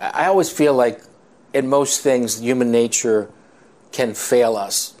I always feel like in most things, human nature can fail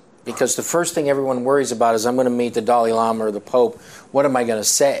us, because the first thing everyone worries about is, I'm going to meet the Dalai Lama or the Pope. What am I going to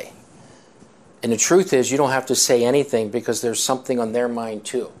say? And the truth is, you don't have to say anything, because there's something on their mind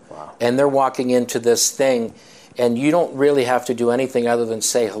too. Wow. And they're walking into this thing, and you don't really have to do anything other than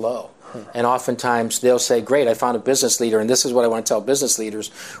say hello. And oftentimes they'll say, great, I found a business leader, and this is what I want to tell business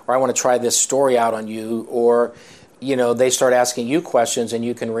leaders, or I want to try this story out on you, or they start asking you questions and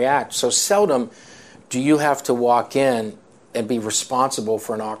you can react. So seldom do you have to walk in and be responsible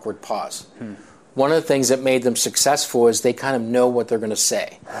for an awkward pause. One of the things that made them successful is they kind of know what they're going to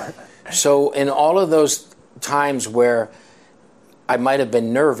say. So in all of those times where I might have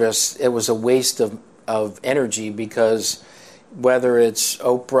been nervous, it was a waste of energy, because whether it's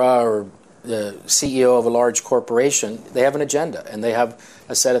Oprah or the CEO of a large corporation, they have an agenda and they have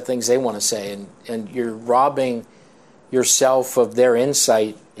a set of things they want to say. And you're robbing yourself of their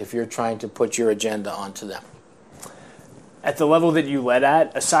insight if you're trying to put your agenda onto them. At the level that you led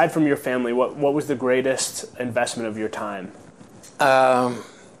at, aside from your family, what was the greatest investment of your time?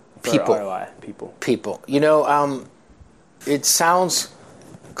 People. ROI? People. It sounds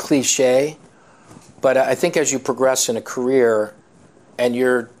cliche, but I think as you progress in a career and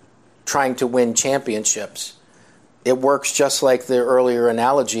you're trying to win championships, it works just like the earlier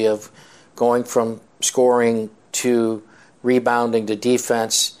analogy of going from scoring to rebounding to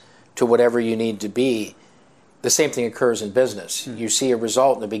defense to whatever you need to be. The same thing occurs in business. You see a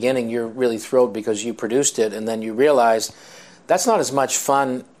result in the beginning, you're really thrilled because you produced it, and then you realize that's not as much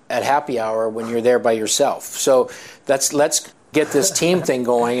fun at happy hour when you're there by yourself. So let's get this team thing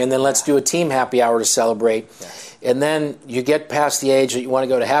going, and then let's do a team happy hour to celebrate. Yes. And then you get past the age that you want to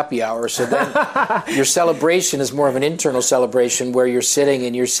go to happy hour, so then your celebration is more of an internal celebration where you're sitting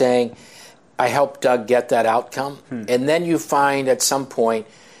and you're saying, I helped Doug get that outcome. And then you find at some point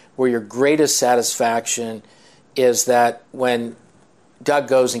where your greatest satisfaction is that when Doug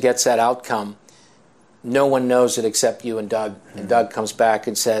goes and gets that outcome, no one knows it except you and Doug. And Doug comes back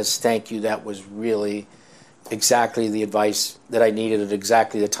and says, thank you, that was really exactly the advice that I needed at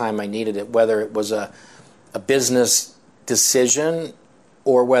exactly the time I needed it, whether it was a business decision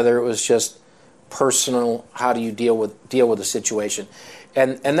or whether it was just personal, how do you deal with the situation.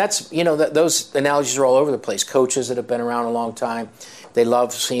 And that's, those analogies are all over the place. Coaches that have been around a long time, they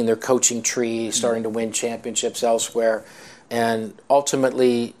love seeing their coaching tree starting to win championships elsewhere. And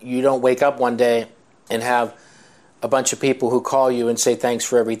ultimately, you don't wake up one day and have a bunch of people who call you and say thanks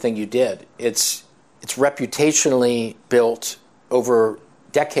for everything you did. It's reputationally built over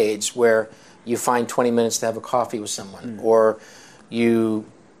decades where you find 20 minutes to have a coffee with someone, or you,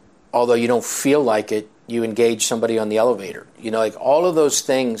 although you don't feel like it, you engage somebody on the elevator. Like all of those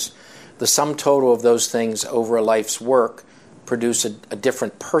things, the sum total of those things over a life's work produce a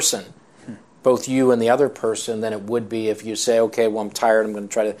different person, both you and the other person, than it would be if you say, okay, well, I'm tired, I'm going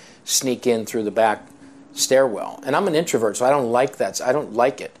to try to sneak in through the back stairwell. And I'm an introvert, so I don't like that. I don't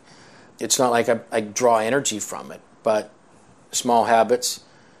like it. It's not like I draw energy from it, but small habits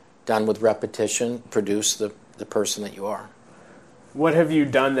done with repetition produce the person that you are. What have you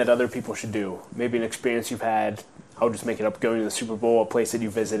done that other people should do? Maybe an experience you've had, I'll just make it up, going to the Super Bowl, a place that you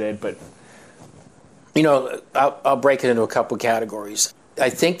visited, but... I'll break it into a couple categories. I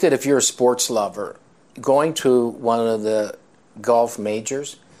think that if you're a sports lover, going to one of the golf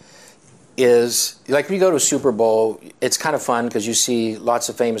majors is, like when you go to a Super Bowl, it's kind of fun because you see lots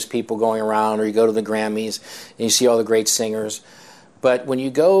of famous people going around, or you go to the Grammys and you see all the great singers. But when you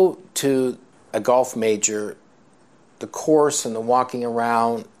go to a golf major, the course and the walking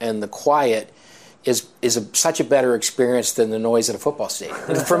around and the quiet is such a better experience than the noise at a football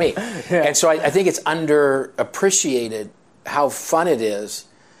stadium for me. Yeah. And so I think it's underappreciated how fun it is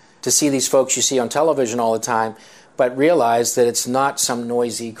to see these folks you see on television all the time, but realize that it's not some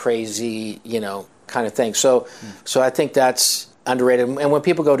noisy, crazy, kind of thing. So I think that's underrated. And when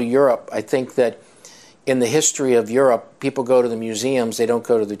people go to Europe, I think that in the history of Europe, people go to the museums, they don't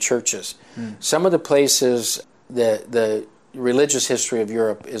go to the churches. Some of the places, the religious history of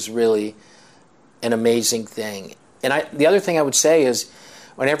Europe is really an amazing thing. And the other thing I would say is,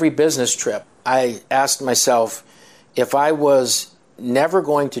 on every business trip, I asked myself, if I was never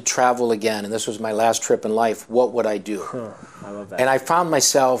going to travel again, and this was my last trip in life, what would I do? I love that. And I found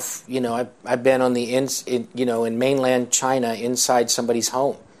myself, I've been on in mainland China, inside somebody's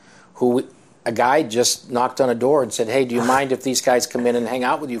home, who a guy just knocked on a door and said, hey, do you mind if these guys come in and hang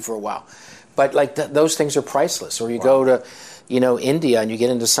out with you for a while? But like those things are priceless. Or you go to, India and you get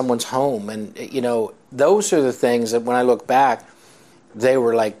into someone's home, and those are the things that when I look back, they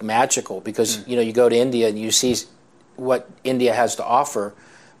were like magical, because you go to India and you see what India has to offer,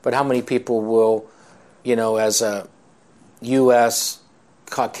 but how many people will, as a U.S.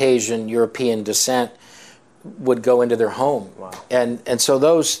 Caucasian European descent, would go into their home. Wow. And so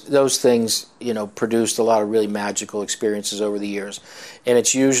those things produced a lot of really magical experiences over the years, and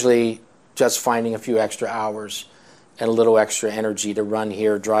it's usually just finding a few extra hours and a little extra energy to run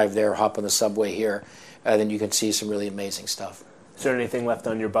here, drive there, hop on the subway here, and then you can see some really amazing stuff. Is there anything left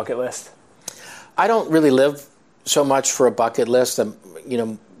on your bucket list? I don't really live so much for a bucket list. I'm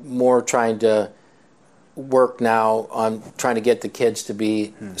more trying to work now on trying to get the kids to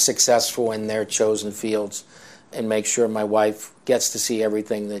be successful in their chosen fields, and make sure my wife gets to see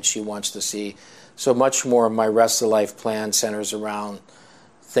everything that she wants to see. So much more of my rest of life plan centers around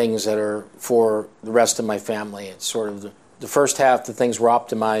things that are for the rest of my family. It's sort of the first half, the things were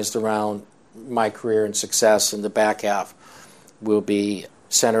optimized around my career and success, and the back half will be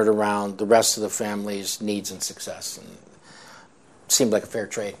centered around the rest of the family's needs and success. And it seemed like a fair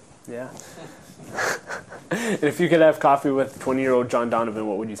trade. Yeah. And if you could have coffee with 20-year-old John Donovan,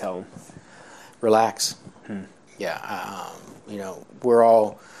 what would you tell him? Relax. Yeah. We're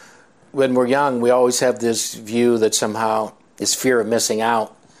all, when we're young, we always have this view that somehow is fear of missing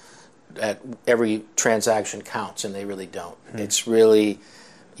out, that every transaction counts, and they really don't. It's really,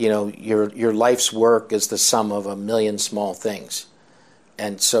 your life's work is the sum of a million small things.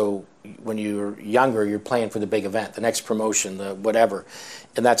 And so when you're younger, you're playing for the big event, the next promotion, the whatever.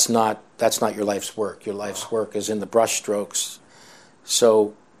 And that's not your life's work. Your life's work is in the brush strokes.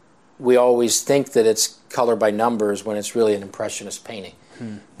 So we always think that it's color by numbers when it's really an impressionist painting.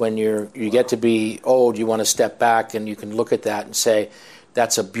 When you get to be old, you want to step back and you can look at that and say,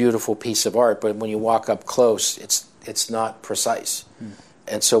 that's a beautiful piece of art. But when you walk up close, it's not precise.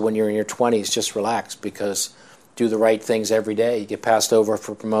 And so when you're in your 20s, just relax, because do the right things every day. You get passed over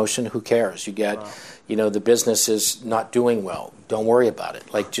for promotion, who cares? You get, the business is not doing well. Don't worry about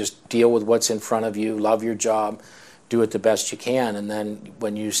it. Like, just deal with what's in front of you, love your job, do it the best you can, and then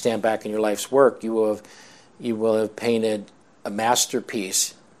when you stand back in your life's work, you will have painted a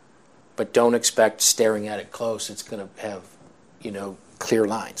masterpiece, but don't expect staring at it close. It's going to have, clear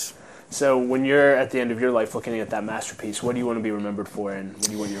lines. So when you're at the end of your life looking at that masterpiece, what do you want to be remembered for, and what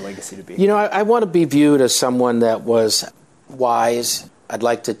do you want your legacy to be? You know, I want to be viewed as someone that was wise. I'd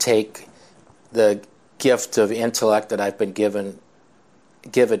like to take the gift of intellect that I've been given,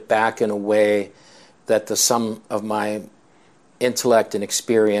 give it back in a way that the sum of my intellect and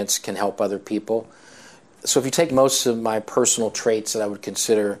experience can help other people. So if you take most of my personal traits that I would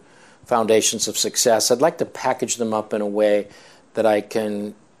consider foundations of success, I'd like to package them up in a way that I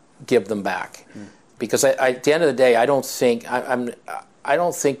can give them back. Because at the end of the day, I don't think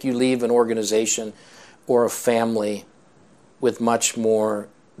you leave an organization or a family with much more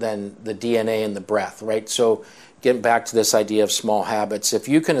than the DNA and the breath, right? So getting back to this idea of small habits, if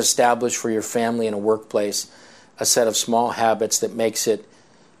you can establish for your family in a workplace a set of small habits that makes it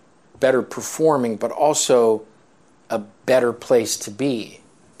better performing, but also a better place to be,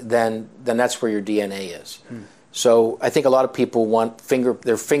 then that's where your DNA is. So I think a lot of people want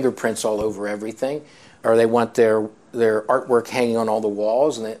their fingerprints all over everything, or they want their artwork hanging on all the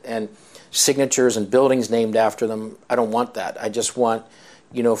walls and signatures and buildings named after them. I don't want that. I just want,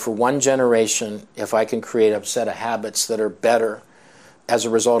 for one generation, if I can create a set of habits that are better as a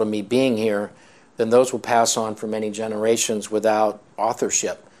result of me being here, then those will pass on for many generations without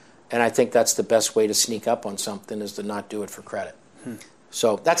authorship. And I think that's the best way to sneak up on something, is to not do it for credit.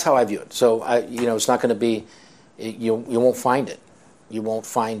 So that's how I view it. So it's not going to be, you won't find it. You won't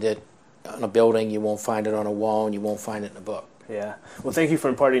find it on a building, you won't find it on a wall, and you won't find it in a book. Yeah. Well, thank you for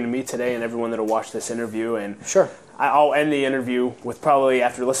imparting to me today and everyone that will watch this interview. And sure. I'll end the interview with, probably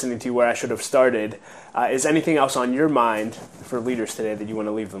after listening to you, where I should have started. Is anything else on your mind for leaders today that you want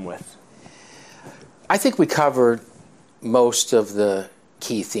to leave them with? I think we covered most of the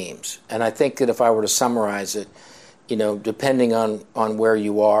key themes. And I think that if I were to summarize it, depending on where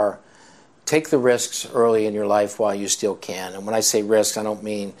you are, take the risks early in your life while you still can. And when I say risks, I don't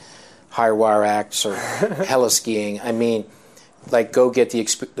mean high wire acts or heli-skiing. I mean, go get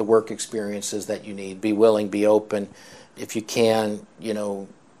the work experiences that you need. Be willing, be open. If you can,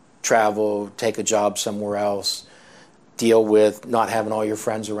 travel, take a job somewhere else, deal with not having all your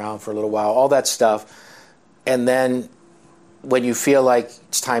friends around for a little while, all that stuff. And then when you feel like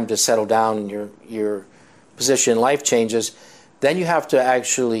it's time to settle down and your position in life changes, then you have to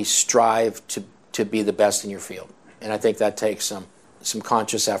actually strive to be the best in your field. And I think that takes some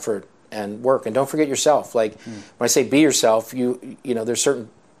conscious effort and work. And don't forget yourself. When I say be yourself, there's certain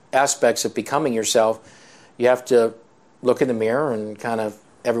aspects of becoming yourself. You have to look in the mirror and kind of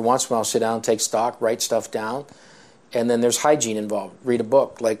every once in a while sit down, take stock, write stuff down. And then there's hygiene involved. Read a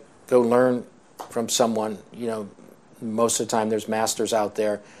book. Go learn from someone. Most of the time there's masters out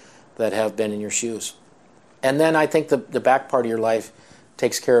there that have been in your shoes. And then I think the back part of your life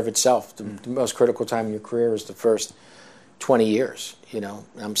takes care of itself. The most critical time in your career is the first 20 years.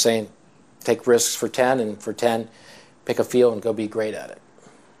 I'm saying take risks for 10, and for 10, pick a field and go be great at it.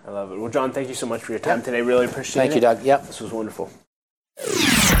 I love it. Well, John, thank you so much for your time today. Really appreciate it. Thank you, Doug. Yep. This was wonderful.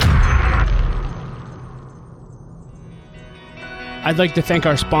 I'd like to thank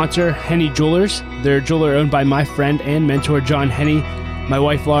our sponsor, Henny Jewelers. They're a jeweler owned by my friend and mentor, John Henny. My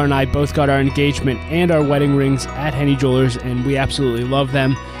wife, Laura, and I both got our engagement and our wedding rings at Henny Jewelers, and we absolutely love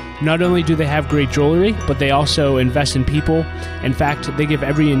them. Not only do they have great jewelry, but they also invest in people. In fact, they give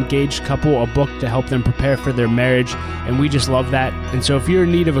every engaged couple a book to help them prepare for their marriage, and we just love that. And so if you're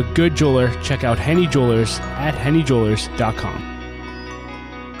in need of a good jeweler, check out Henny Jewelers at hennyjewelers.com.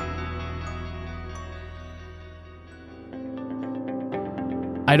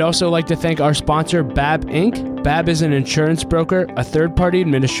 I'd also like to thank our sponsor, BAB Inc. BAB is an insurance broker, a third-party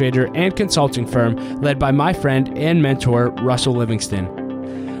administrator, and consulting firm led by my friend and mentor, Russell Livingston.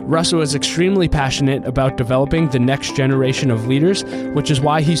 Russell is extremely passionate about developing the next generation of leaders, which is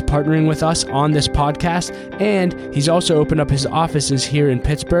why he's partnering with us on this podcast, and he's also opened up his offices here in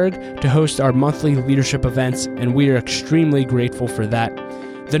Pittsburgh to host our monthly leadership events, and we are extremely grateful for that.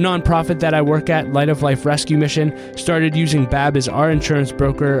 The nonprofit that I work at, Light of Life Rescue Mission, started using BAB as our insurance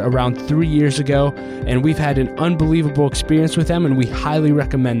broker around 3 years ago, and we've had an unbelievable experience with them, and we highly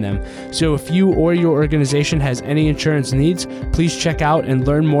recommend them. So if you or your organization has any insurance needs, please check out and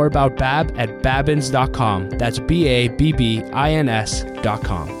learn more about BAB at babbins.com. That's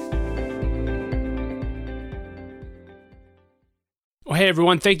BABBINS.com. Well, hey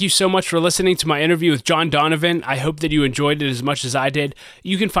everyone, thank you so much for listening to my interview with John Donovan. I hope that you enjoyed it as much as I did.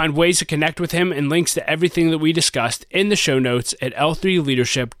 You can find ways to connect with him and links to everything that we discussed in the show notes at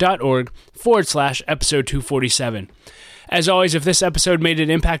l3leadership.org/episode 247. As always, if this episode made an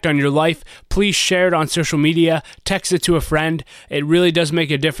impact on your life, please share it on social media, text it to a friend. It really does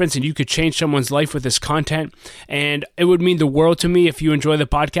make a difference, and you could change someone's life with this content. And it would mean the world to me if you enjoy the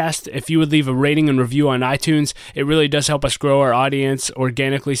podcast. If you would leave a rating and review on iTunes, it really does help us grow our audience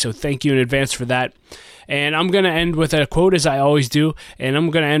organically, so thank you in advance for that. And I'm going to end with a quote, as I always do, and I'm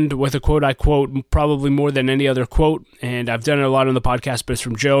going to end with a quote I quote probably more than any other quote, and I've done it a lot on the podcast, but it's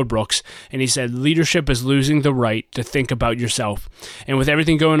from Gerald Brooks, and he said, "Leadership is losing the right to think about yourself." And with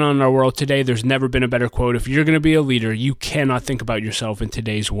everything going on in our world today, there's never been a better quote. If you're going to be a leader, you cannot think about yourself in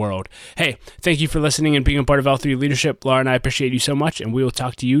today's world. Hey, thank you for listening and being a part of L3 Leadership. Laura and I appreciate you so much, and we will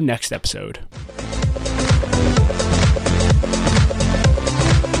talk to you next episode.